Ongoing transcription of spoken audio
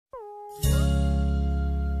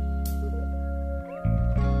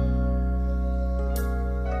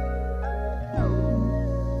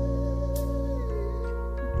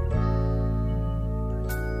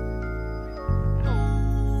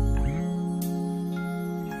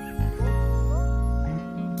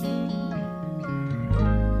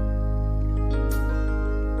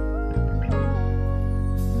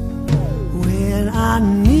I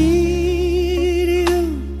need you,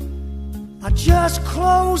 I just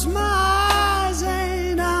close my eyes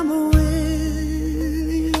and I'm with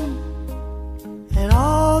you. And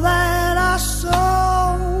all that I so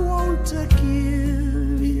want to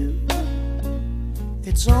give you,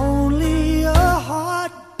 it's only a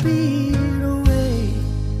heartbeat away.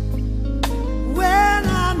 When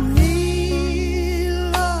I need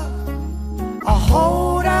love, I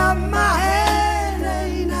hold out my hand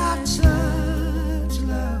and I touch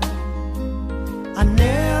love. I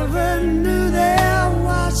never knew there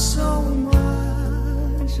was so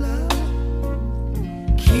much love,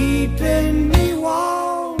 keeping me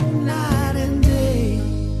warm night and day.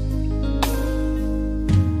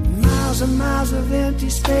 Miles and miles of empty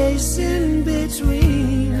space in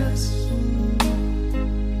between us.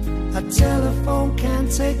 A telephone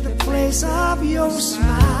can't take the place of your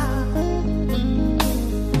smile.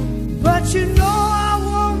 But you know I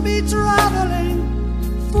won't be traveling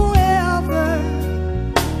forever.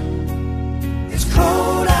 It's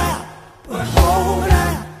cold out, but hold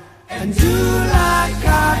out and do like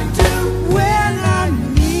I do. When I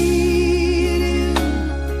need you,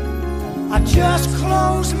 I just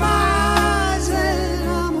close my eyes and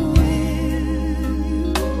I'm with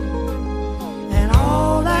you. And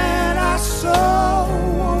all that I so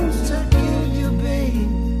want to give you,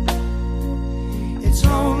 babe, it's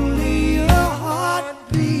only a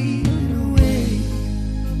heartbeat away.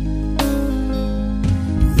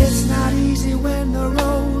 It's not easy when the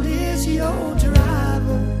road is your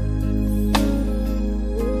driver.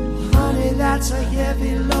 Honey, that's a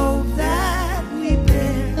heavy load that we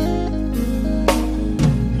bear.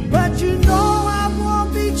 But you know I won't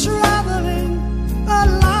be traveling a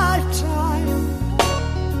lifetime.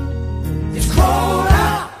 It's cold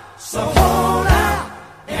out, so hold out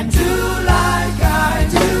and do like I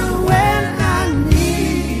do when I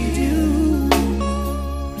need you.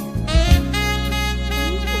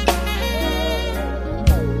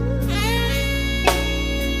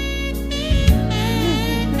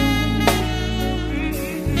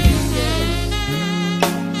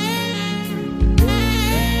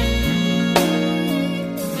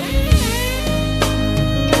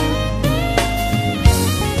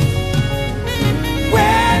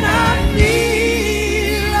 When I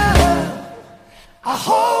need love, I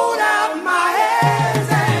hold out my hands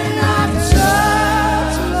and I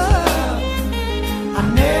touch love. I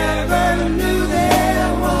never knew there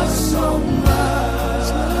was so much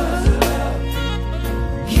love,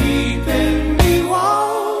 keeping me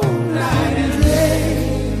warm night and day.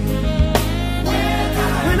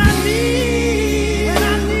 When I need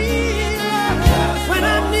love, when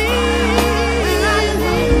I need,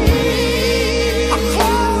 I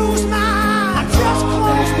close my eyes, I just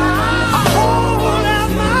close my eyes. I hold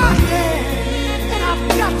out my hand and I've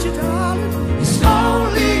got you, darling. It's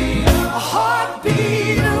only a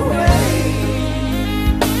heartbeat away.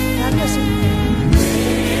 Now listen.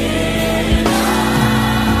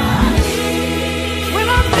 When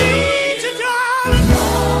I need you, darling,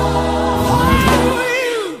 hold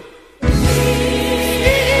you.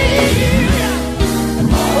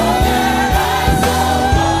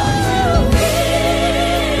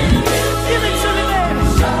 Give it to me, baby.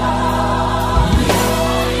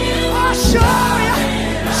 I'll show you.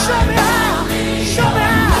 Show me how. Show me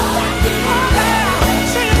how. Oh, yeah.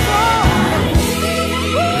 Sing it for me.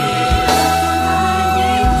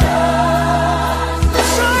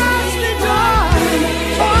 Trust me, darling,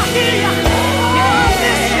 for I hear you. Oh,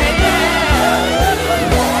 listen.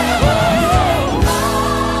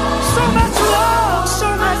 So much love, so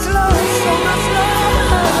much love, so much love.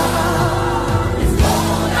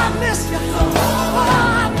 I miss you. Oh,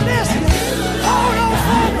 I miss you. Hold on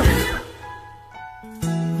for me.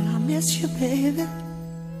 When I miss you, baby,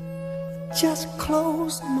 just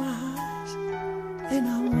close my eyes and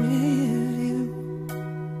I'm with you.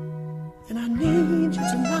 And I need you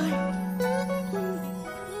tonight.